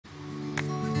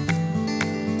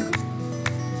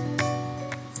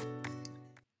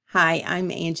Hi,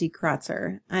 I'm Angie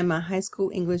Kratzer. I'm a high school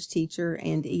English teacher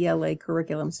and ELA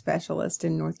curriculum specialist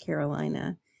in North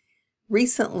Carolina.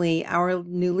 Recently, our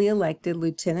newly elected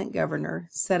Lieutenant Governor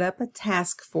set up a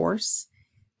task force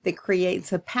that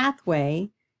creates a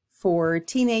pathway for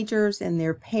teenagers and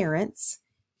their parents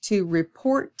to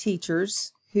report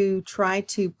teachers who try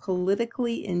to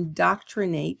politically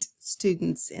indoctrinate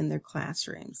students in their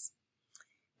classrooms.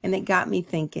 And it got me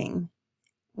thinking,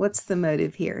 what's the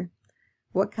motive here?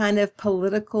 What kind of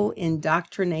political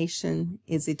indoctrination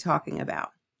is he talking about?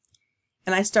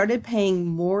 And I started paying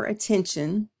more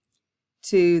attention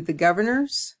to the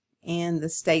governors and the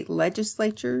state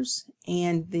legislatures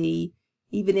and the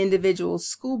even individual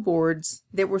school boards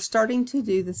that were starting to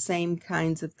do the same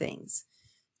kinds of things,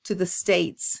 to the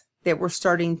states that were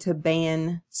starting to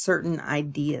ban certain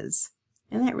ideas.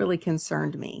 And that really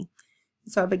concerned me.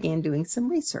 So I began doing some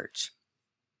research.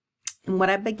 And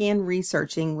what I began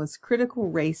researching was critical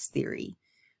race theory,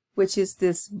 which is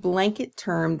this blanket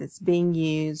term that's being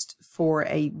used for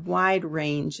a wide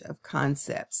range of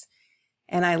concepts.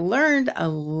 And I learned a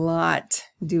lot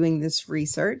doing this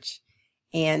research.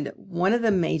 And one of the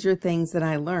major things that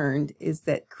I learned is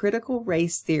that critical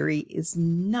race theory is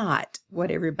not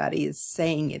what everybody is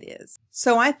saying it is.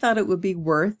 So I thought it would be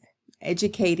worth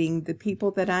educating the people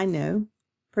that I know,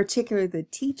 particularly the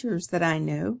teachers that I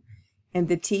know, and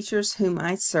the teachers whom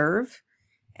I serve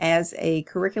as a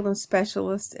curriculum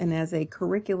specialist and as a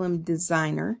curriculum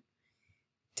designer,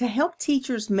 to help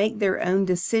teachers make their own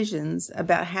decisions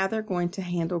about how they're going to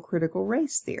handle critical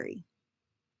race theory.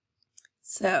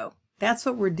 So that's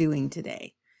what we're doing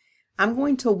today. I'm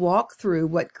going to walk through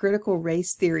what critical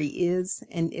race theory is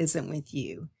and isn't with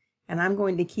you, and I'm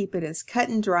going to keep it as cut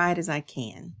and dried as I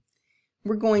can.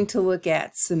 We're going to look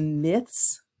at some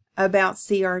myths about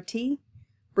CRT.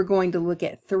 We're going to look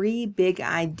at 3 big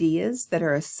ideas that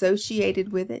are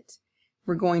associated with it.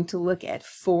 We're going to look at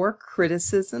 4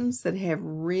 criticisms that have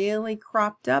really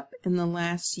cropped up in the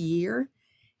last year.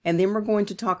 And then we're going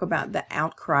to talk about the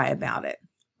outcry about it.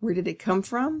 Where did it come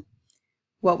from?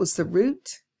 What was the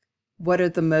root? What are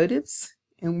the motives?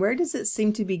 And where does it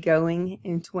seem to be going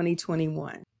in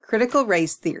 2021? Critical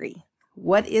race theory.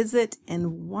 What is it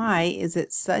and why is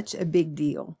it such a big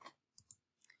deal?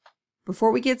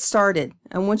 Before we get started,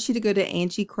 I want you to go to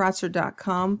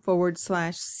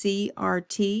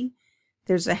angiekratzer.com/CRT.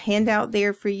 There's a handout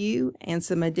there for you and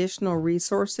some additional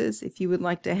resources if you would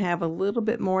like to have a little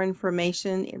bit more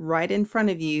information right in front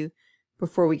of you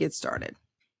before we get started.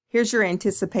 Here's your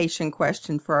anticipation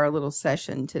question for our little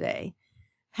session today.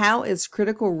 How is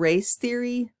critical race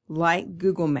theory like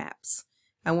Google Maps?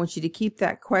 I want you to keep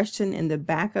that question in the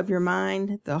back of your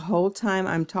mind the whole time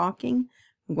I'm talking.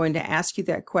 I'm going to ask you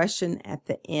that question at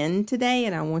the end today,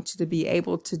 and I want you to be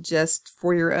able to just,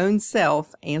 for your own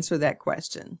self, answer that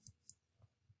question.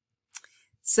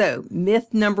 So,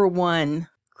 myth number 1,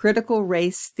 critical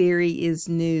race theory is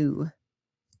new.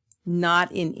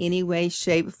 Not in any way,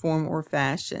 shape, form, or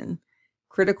fashion.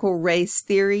 Critical race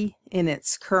theory in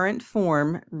its current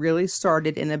form really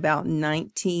started in about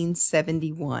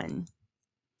 1971.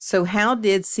 So how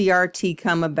did CRT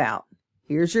come about?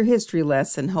 Here's your history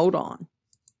lesson. Hold on.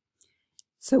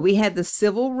 So we had the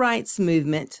civil rights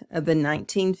movement of the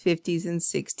 1950s and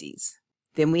 60s.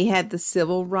 Then we had the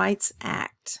Civil Rights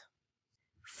Act.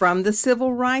 From the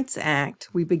Civil Rights Act,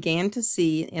 we began to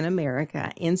see in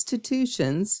America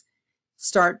institutions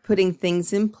start putting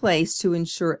things in place to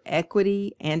ensure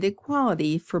equity and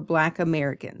equality for Black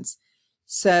Americans.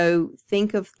 So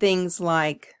think of things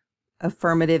like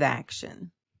affirmative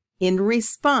action. In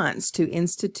response to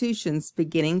institutions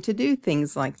beginning to do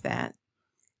things like that,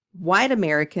 white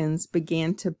Americans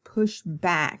began to push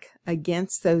back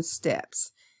against those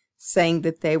steps, saying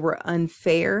that they were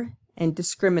unfair and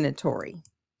discriminatory.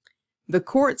 The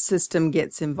court system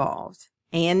gets involved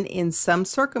and, in some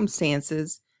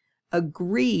circumstances,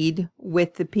 agreed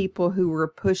with the people who were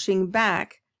pushing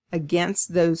back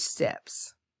against those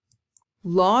steps.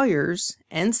 Lawyers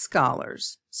and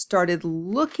scholars started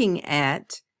looking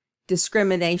at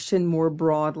discrimination more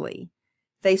broadly.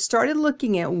 They started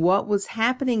looking at what was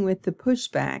happening with the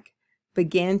pushback,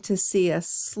 began to see a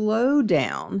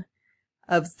slowdown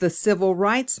of the civil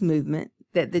rights movement,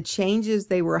 that the changes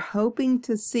they were hoping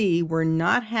to see were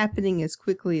not happening as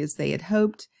quickly as they had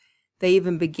hoped. They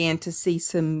even began to see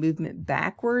some movement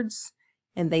backwards,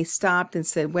 and they stopped and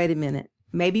said, wait a minute,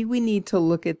 maybe we need to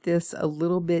look at this a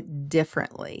little bit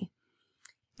differently.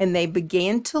 And they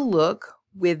began to look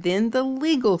within the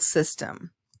legal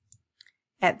system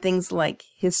at things like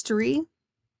history,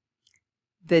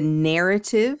 the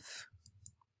narrative,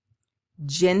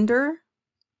 gender,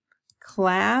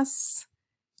 class,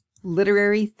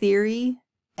 literary theory,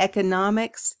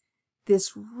 economics,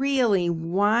 this really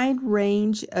wide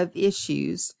range of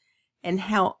issues, and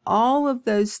how all of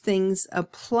those things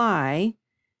apply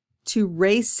to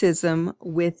racism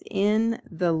within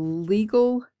the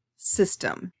legal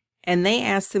system. And they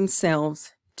ask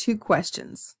themselves two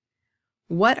questions.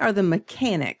 What are the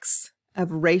mechanics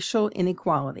of racial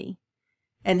inequality,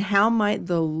 and how might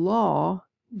the law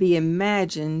be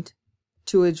imagined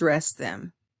to address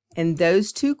them? And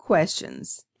those two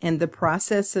questions, and the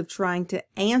process of trying to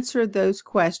answer those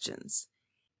questions,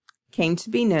 came to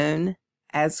be known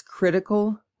as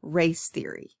critical race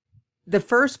theory. The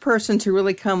first person to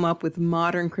really come up with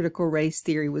modern critical race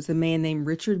theory was a man named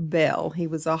Richard Bell. He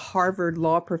was a Harvard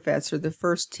law professor, the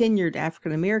first tenured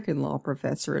African-American law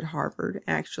professor at Harvard,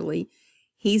 actually.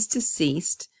 He's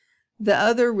deceased. The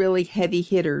other really heavy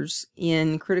hitters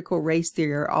in critical race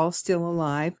theory are all still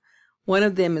alive. One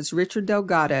of them is Richard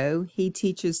Delgado. He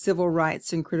teaches civil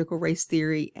rights and critical race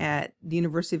theory at the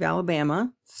University of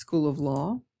Alabama School of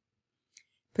Law.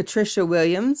 Patricia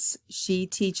Williams, she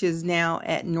teaches now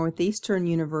at Northeastern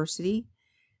University.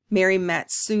 Mary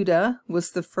Matsuda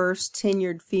was the first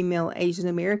tenured female Asian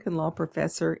American law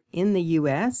professor in the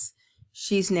U.S.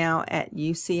 She's now at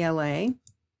UCLA.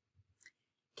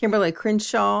 Kimberly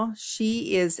Crenshaw,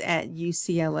 she is at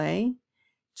UCLA.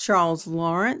 Charles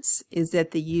Lawrence is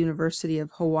at the University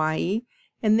of Hawaii.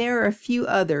 And there are a few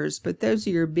others, but those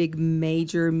are your big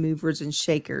major movers and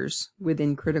shakers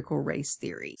within critical race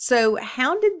theory. So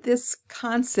how did this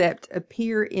concept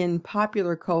appear in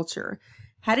popular culture?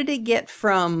 How did it get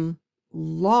from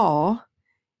law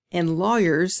and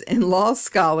lawyers and law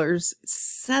scholars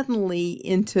suddenly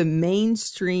into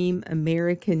mainstream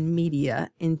American media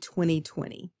in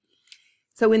 2020?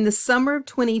 So in the summer of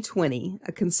 2020,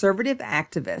 a conservative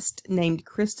activist named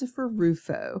Christopher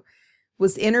Rufo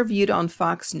was interviewed on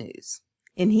Fox News,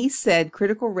 and he said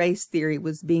critical race theory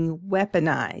was being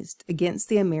weaponized against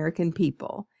the American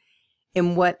people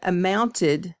in what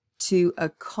amounted to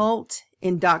occult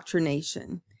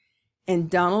indoctrination,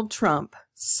 and Donald Trump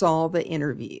saw the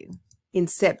interview. In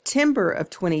September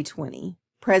of 2020,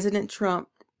 President Trump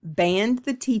banned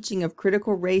the teaching of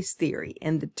critical race theory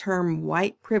and the term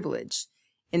white privilege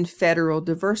in federal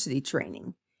diversity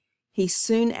training. He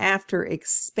soon after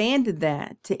expanded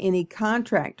that to any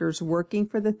contractors working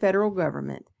for the federal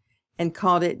government and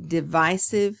called it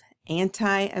divisive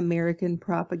anti-American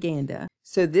propaganda.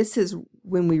 So this is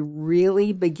when we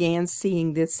really began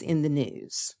seeing this in the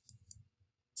news.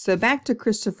 So back to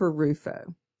Christopher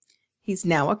Rufo. He's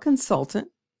now a consultant.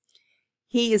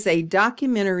 He is a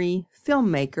documentary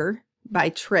filmmaker by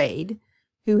trade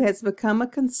who has become a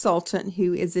consultant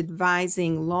who is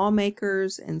advising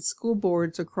lawmakers and school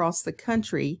boards across the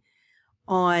country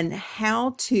on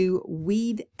how to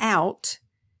weed out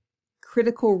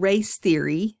critical race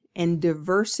theory and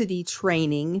diversity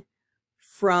training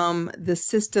from the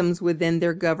systems within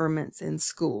their governments and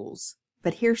schools.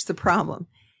 But here's the problem.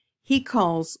 He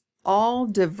calls all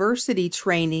diversity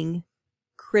training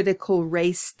critical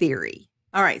race theory.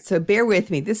 All right, so bear with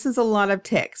me. This is a lot of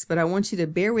text, but I want you to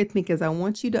bear with me because I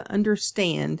want you to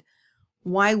understand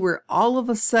why we're all of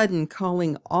a sudden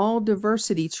calling all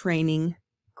diversity training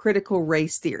critical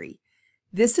race theory.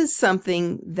 This is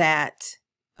something that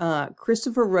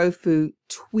Christopher Rufo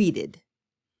tweeted.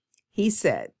 He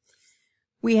said,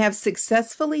 "We have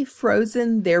successfully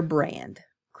frozen their brand,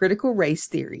 critical race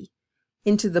theory,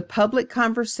 into the public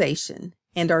conversation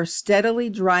and are steadily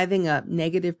driving up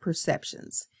negative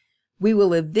perceptions. We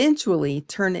will eventually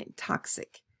turn it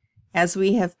toxic, as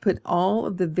we have put all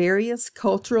of the various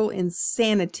cultural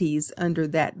insanities under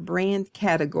that brand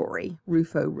category,"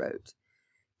 Rufo wrote.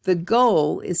 "The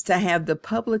goal is to have the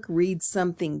public read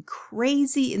something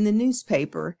crazy in the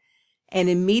newspaper and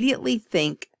immediately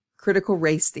think critical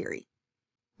race theory.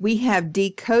 We have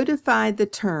decodified the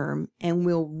term and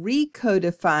will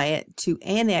recodify it to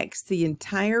annex the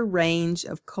entire range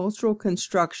of cultural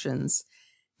constructions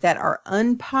that are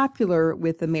unpopular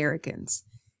with Americans."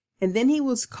 And then he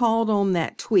was called on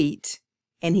that tweet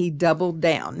and he doubled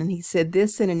down and he said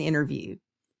this in an interview.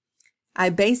 "I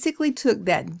basically took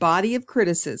that body of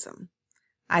criticism.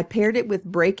 I paired it with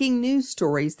breaking news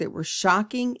stories that were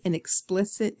shocking and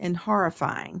explicit and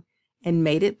horrifying and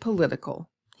made it political,"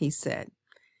 he said.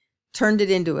 "Turned it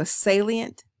into a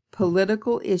salient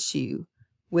political issue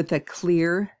with a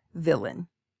clear villain."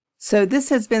 So this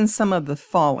has been some of the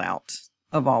fallout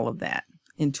of all of that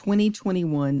in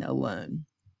 2021 alone.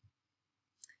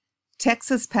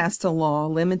 Texas passed a law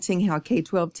limiting how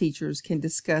K-12 teachers can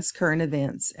discuss current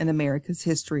events and America's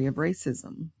history of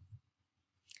racism.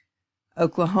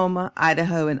 Oklahoma,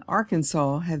 Idaho, and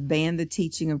Arkansas have banned the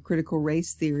teaching of critical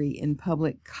race theory in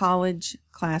public college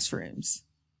classrooms.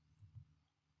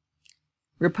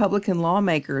 Republican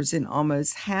lawmakers in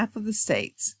almost half of the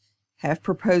states have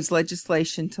proposed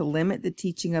legislation to limit the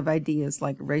teaching of ideas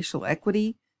like racial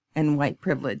equity and white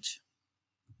privilege.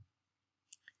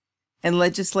 And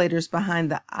legislators behind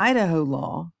the Idaho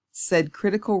law said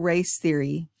critical race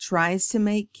theory tries to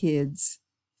make kids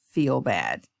feel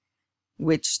bad,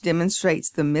 which demonstrates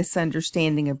the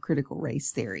misunderstanding of critical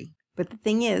race theory. But the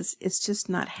thing is, it's just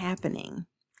not happening.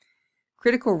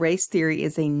 Critical race theory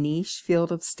is a niche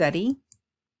field of study.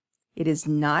 It is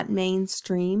not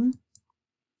mainstream.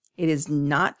 It is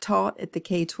not taught at the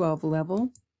K-12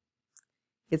 level.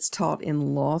 It's taught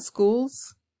in law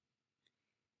schools.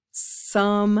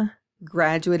 Some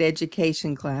graduate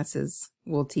education classes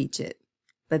will teach it,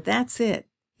 but that's it.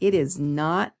 It is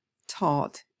not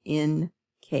taught in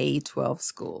K-12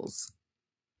 schools.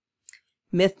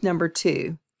 Myth number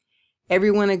 2.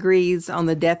 Everyone agrees on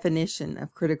the definition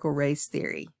of critical race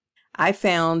theory. I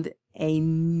found a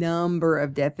number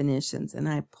of definitions, and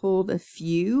I pulled a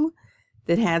few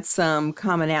that had some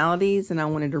commonalities, and I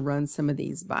wanted to run some of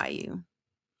these by you.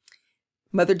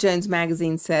 Mother Jones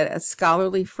Magazine said, a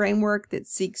scholarly framework that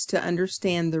seeks to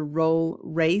understand the role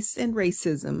race and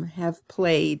racism have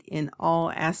played in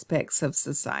all aspects of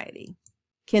society.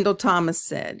 Kendall Thomas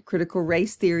said, critical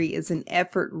race theory is an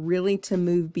effort really to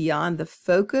move beyond the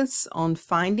focus on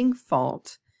finding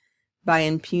fault by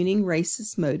impugning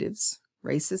racist motives,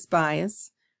 racist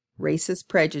bias, racist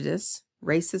prejudice,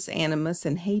 racist animus,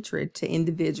 and hatred to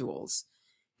individuals,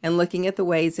 and looking at the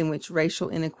ways in which racial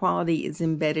inequality is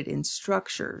embedded in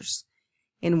structures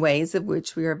in ways of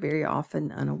which we are very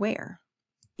often unaware.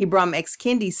 Ibram X.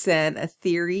 Kendi said, a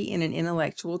theory in an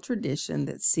intellectual tradition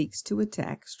that seeks to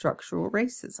attack structural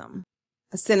racism.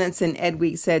 A sentence in Ed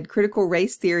Week said, critical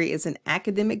race theory is an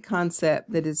academic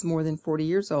concept that is more than 40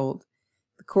 years old.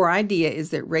 The core idea is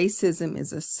that racism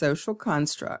is a social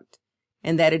construct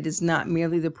and that it is not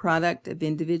merely the product of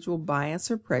individual bias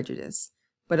or prejudice,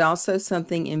 but also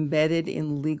something embedded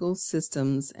in legal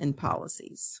systems and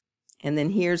policies. And then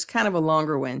here's kind of a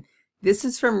longer one. This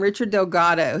is from Richard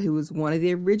Delgado, who was one of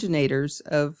the originators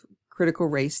of critical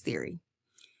race theory.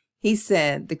 He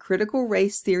said, the critical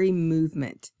race theory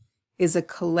movement is a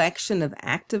collection of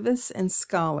activists and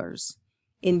scholars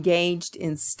engaged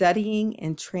in studying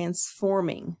and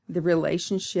transforming the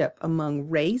relationship among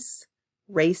race,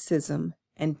 racism,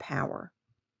 and power.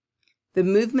 The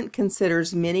movement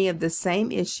considers many of the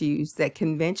same issues that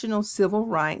conventional civil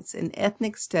rights and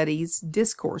ethnic studies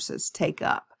discourses take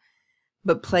up,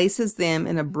 but places them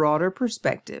in a broader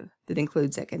perspective that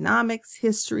includes economics,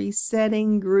 history,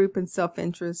 setting, group and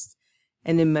self-interest,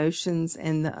 and emotions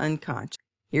and the unconscious.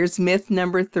 Here's myth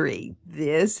number 3.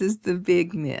 This is the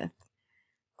big myth.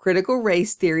 Critical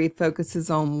race theory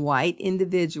focuses on white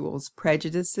individuals'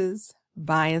 prejudices,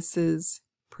 biases,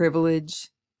 privilege,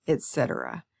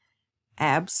 etc.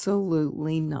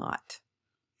 Absolutely not.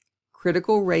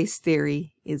 Critical race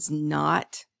theory is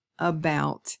not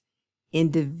about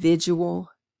individual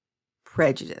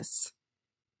prejudice.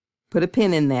 Put a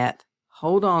pin in that.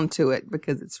 Hold on to it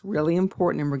because it's really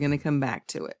important and we're going to come back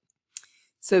to it.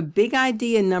 So big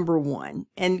idea number 1,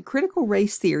 and critical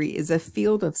race theory is a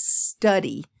field of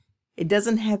study. It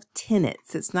doesn't have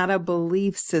tenets. It's not a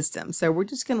belief system. So we're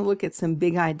just going to look at some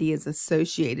big ideas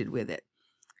associated with it.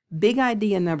 Big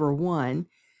idea number 1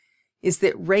 is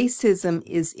that racism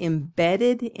is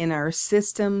embedded in our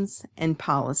systems and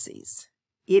policies.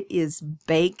 It is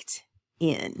baked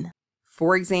in.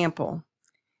 For example,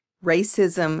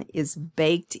 racism is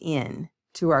baked in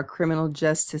to our criminal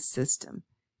justice system,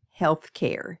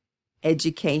 healthcare,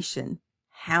 education,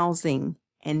 housing,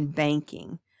 and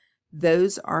banking.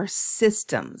 Those are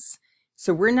systems.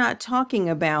 So we're not talking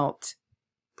about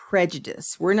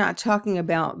prejudice. We're not talking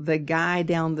about the guy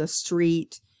down the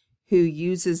street who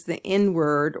uses the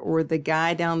N-word or the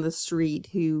guy down the street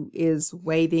who is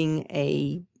waving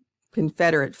a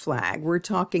Confederate flag. We're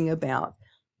talking about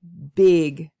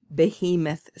big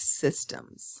behemoth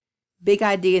systems. Big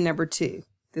idea number 2.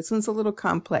 This one's a little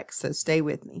complex, so stay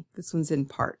with me. This one's in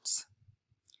parts.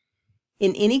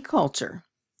 In any culture,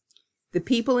 the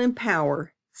people in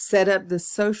power set up the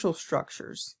social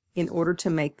structures in order to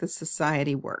make the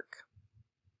society work.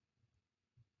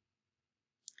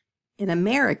 In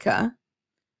America,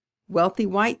 wealthy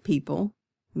white people,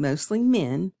 mostly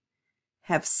men,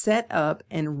 have set up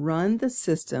and run the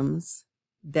systems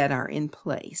that are in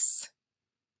place.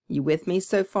 You with me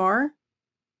so far?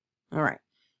 All right.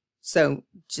 So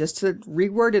just to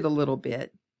reword it a little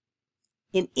bit,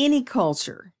 in any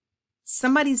culture,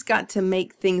 Somebody's got to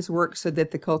make things work so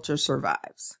that the culture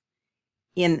survives.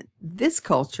 In this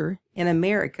culture, in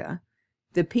America,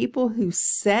 the people who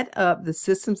set up the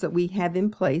systems that we have in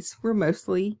place were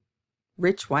mostly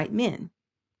rich white men.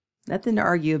 Nothing to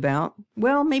argue about.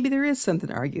 Well, maybe there is something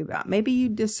to argue about. Maybe you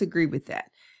disagree with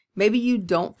that. Maybe you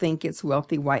don't think it's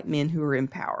wealthy white men who are in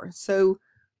power. So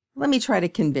let me try to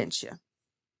convince you.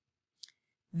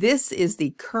 This is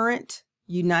the current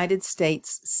United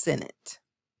States Senate.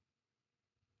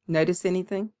 Notice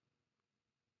anything?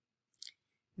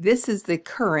 This is the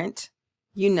current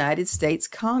United States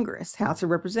Congress, House of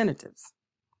Representatives.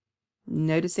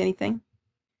 Notice anything?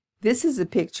 This is a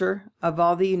picture of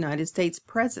all the United States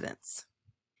presidents.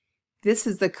 This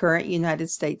is the current United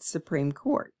States Supreme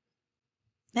Court.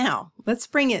 Now, let's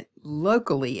bring it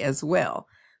locally as well,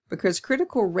 because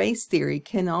critical race theory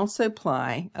can also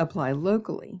apply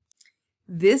locally.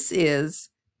 This is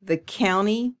the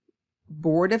county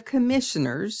board of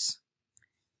commissioners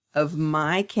of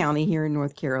my county here in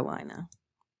North Carolina.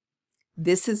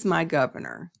 This is my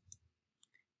governor.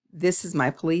 This is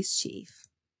my police chief.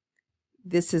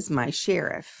 This is my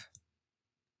sheriff.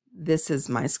 This is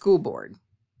my school board.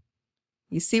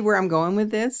 You see where I'm going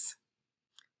with this?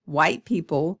 White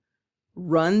people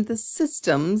run the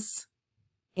systems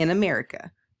in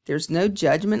America. There's no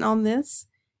judgment on this.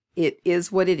 It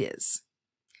is what it is.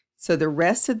 So the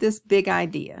rest of this big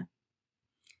idea,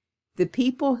 the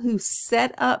people who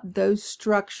set up those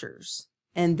structures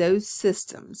and those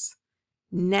systems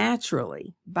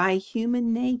naturally, by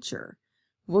human nature,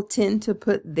 will tend to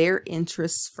put their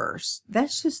interests first.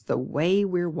 That's just the way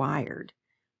we're wired.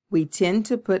 We tend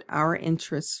to put our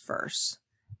interests first.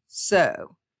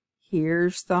 So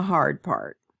here's the hard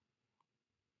part.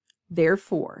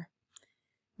 Therefore,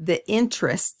 the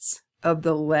interests of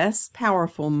the less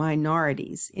powerful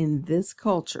minorities in this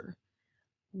culture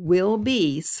will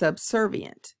be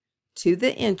subservient to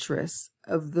the interests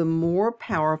of the more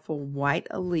powerful white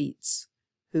elites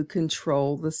who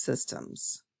control the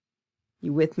systems.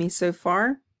 You with me so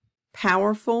far?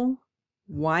 Powerful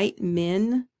white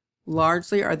men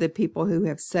largely are the people who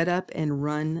have set up and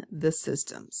run the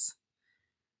systems.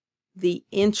 The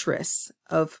interests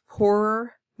of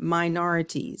poorer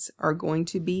minorities are going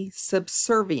to be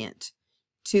subservient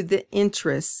to the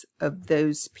interests of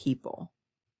those people.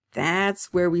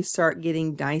 That's where we start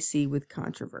getting dicey with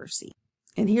controversy.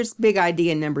 And here's big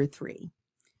idea number 3.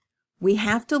 We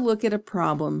have to look at a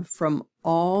problem from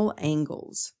all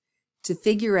angles to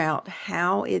figure out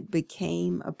how it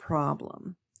became a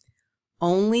problem.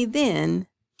 Only then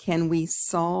can we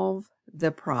solve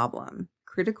the problem.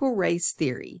 Critical race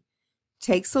theory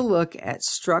takes a look at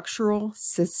structural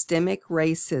systemic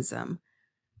racism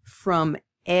from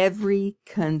every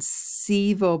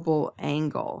conceivable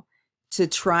angle to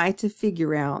try to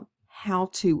figure out how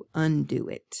to undo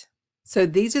it. So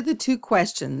these are the 2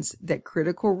 questions that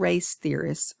critical race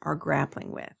theorists are grappling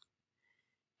with.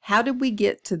 How did we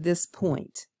get to this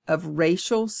point of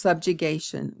racial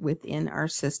subjugation within our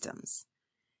systems?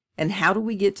 And how do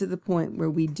we get to the point where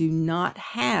we do not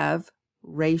have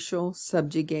racial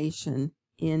subjugation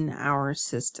in our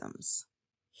systems?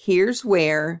 Here's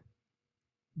where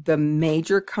the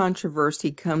major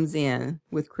controversy comes in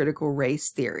with critical race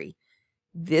theory.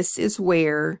 This is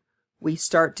where we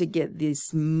start to get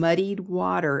this muddied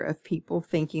water of people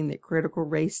thinking that critical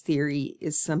race theory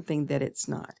is something that it's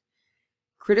not.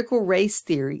 Critical race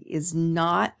theory is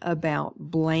not about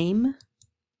blame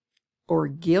or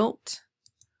guilt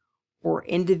or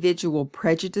individual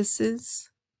prejudices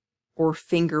or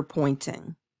finger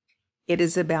pointing. It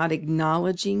is about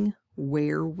acknowledging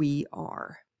where we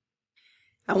are.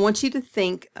 I want you to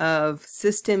think of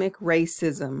systemic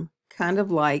racism kind of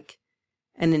like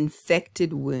an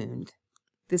infected wound.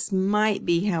 This might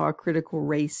be how a critical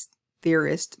race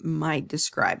theorist might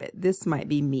describe it. This might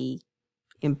be me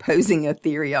imposing a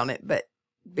theory on it, but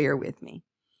bear with me.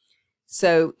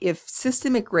 So if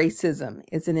systemic racism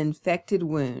is an infected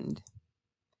wound,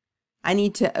 I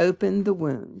need to open the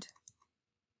wound.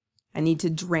 I need to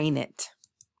drain it.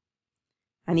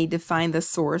 I need to find the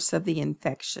source of the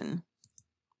infection.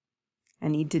 I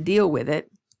need to deal with it,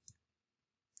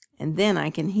 and then I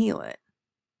can heal it.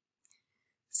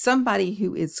 Somebody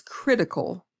who is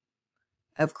critical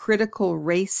of critical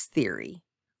race theory,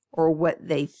 or what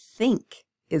they think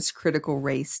is critical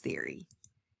race theory,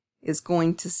 is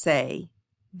going to say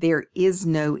there is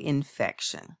no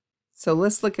infection. So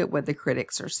let's look at what the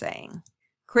critics are saying.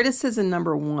 Criticism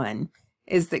number 1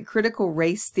 is that critical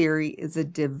race theory is a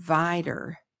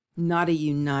divider, not a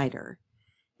uniter.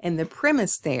 And the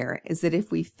premise there is that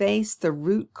if we face the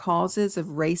root causes of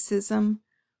racism,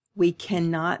 we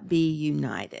cannot be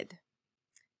united.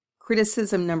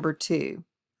 Criticism number 2.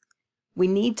 We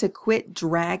need to quit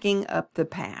dragging up the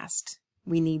past.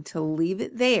 We need to leave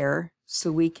it there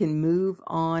so we can move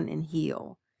on and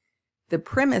heal. The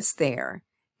premise there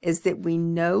is that we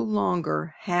no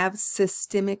longer have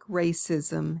systemic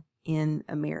racism in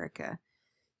America.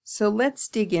 So let's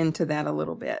dig into that a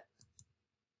little bit.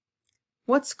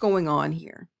 What's going on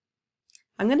here?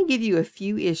 I'm going to give you a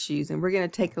few issues and we're going to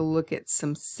take a look at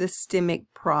some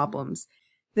systemic problems.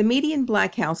 The median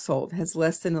black household has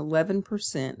less than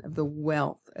 11% of the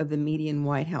wealth of the median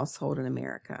white household in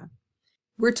America.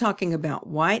 We're talking about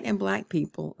white and black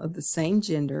people of the same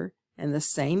gender and the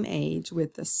same age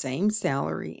with the same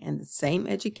salary and the same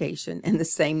education and the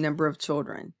same number of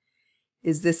children.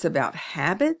 Is this about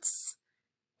habits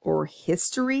or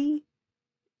history?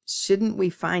 Shouldn't we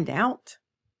find out?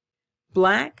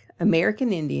 Black,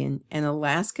 American Indian, and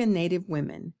Alaska Native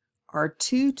women are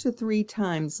 2 to 3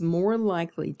 times more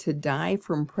likely to die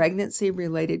from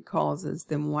pregnancy-related causes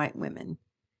than white women.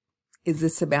 Is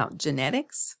this about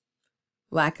genetics?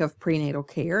 Lack of prenatal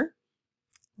care?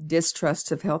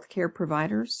 Distrust of healthcare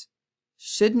providers?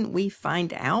 Shouldn't we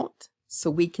find out so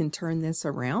we can turn this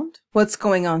around? What's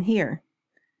going on here?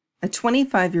 A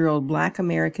 25-year-old black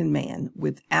American man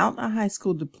without a high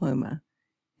school diploma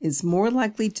is more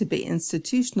likely to be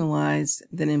institutionalized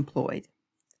than employed.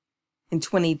 In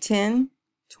 2010,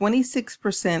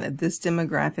 26% of this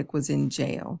demographic was in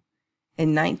jail,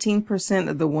 and 19%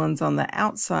 of the ones on the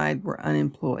outside were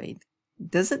unemployed.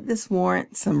 Doesn't this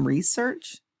warrant some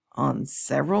research on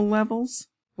several levels?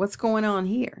 What's going on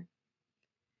here?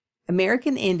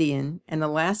 American Indian and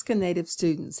Alaska Native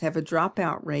students have a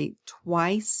dropout rate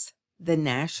twice the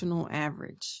national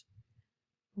average.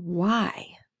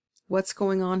 Why? What's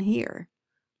going on here?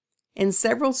 In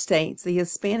several states, the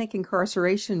Hispanic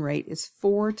incarceration rate is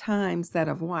 4 times that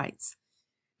of whites.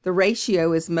 The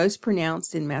ratio is most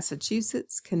pronounced in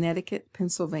Massachusetts, Connecticut,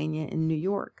 Pennsylvania, and New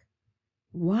York.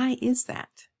 Why is that?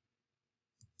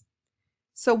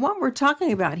 So what we're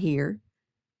talking about here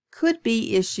could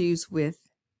be issues with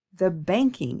the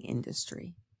banking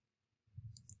industry,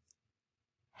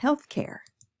 healthcare,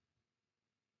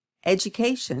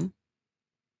 education,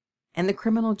 and the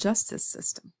criminal justice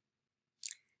system.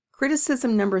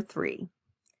 Criticism number 3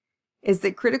 is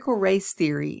that critical race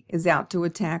theory is out to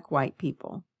attack white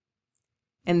people.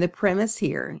 And the premise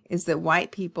here is that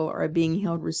white people are being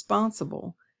held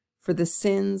responsible for the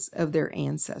sins of their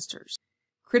ancestors.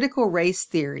 Critical race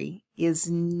theory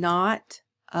is not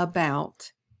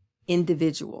about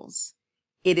individuals.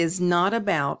 It is not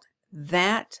about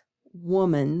that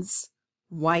woman's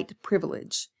white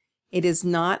privilege. It is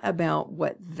not about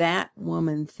what that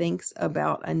woman thinks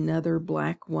about another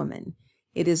black woman.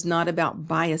 It is not about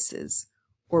biases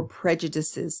or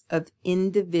prejudices of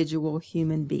individual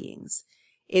human beings.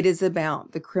 It is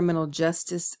about the criminal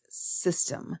justice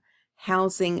system,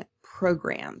 housing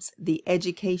programs, the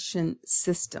education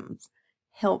systems,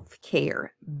 health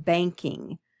care,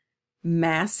 banking,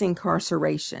 mass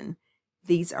incarceration.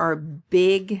 These are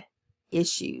big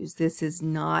issues. This is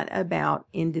not about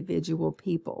individual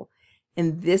people.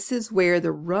 And this is where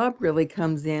the rub really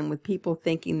comes in with people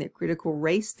thinking that critical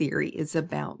race theory is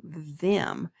about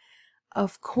them.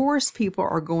 Of course, people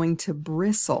are going to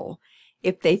bristle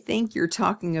if they think you're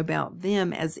talking about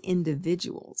them as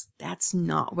individuals. That's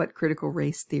not what critical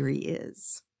race theory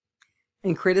is.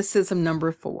 And criticism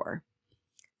number 4.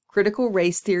 Critical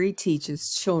race theory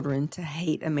teaches children to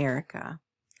hate America.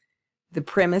 The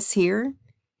premise here,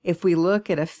 if we look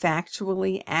at a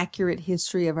factually accurate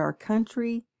history of our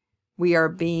country, we are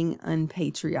being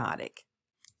unpatriotic.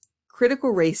 Critical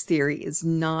race theory is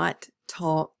not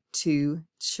taught to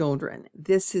children.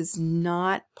 This is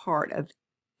not part of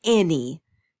any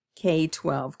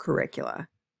K-12 curricula.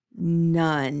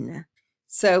 None.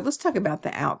 So let's talk about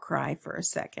the outcry for a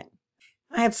second.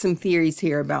 I have some theories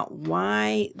here about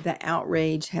why the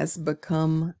outrage has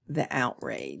become the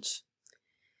outrage.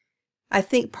 I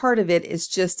think part of it is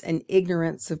just an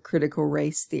ignorance of critical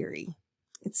race theory.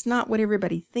 It's not what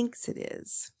everybody thinks it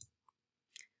is.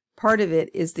 Part of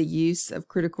it is the use of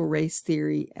critical race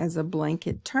theory as a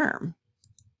blanket term.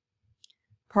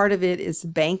 Part of it is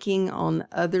banking on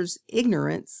others'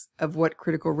 ignorance of what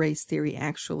critical race theory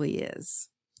actually is.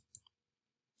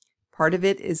 Part of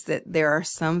it is that there are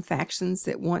some factions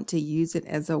that want to use it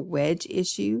as a wedge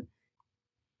issue.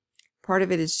 Part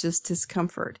of it is just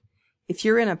discomfort. If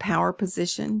you're in a power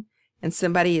position and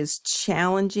somebody is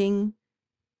challenging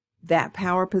that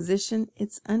power position,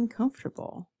 it's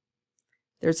uncomfortable.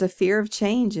 There's a fear of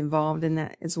change involved in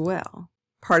that as well.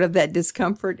 Part of that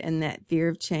discomfort and that fear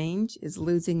of change is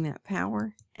losing that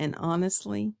power. And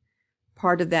honestly,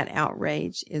 part of that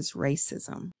outrage is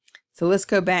racism. So let's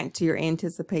go back to your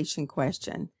anticipation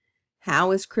question.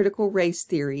 How is critical race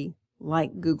theory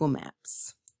like Google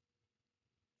Maps?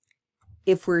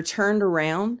 If we're turned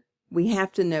around, we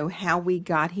have to know how we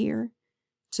got here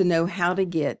to know how to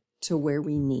get to where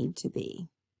we need to be.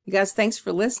 You guys, thanks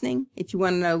for listening. If you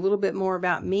want to know a little bit more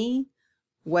about me,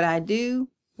 what I do,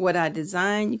 what I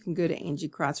design, you can go to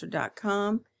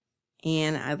angiekratzer.com,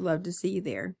 and I'd love to see you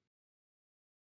there.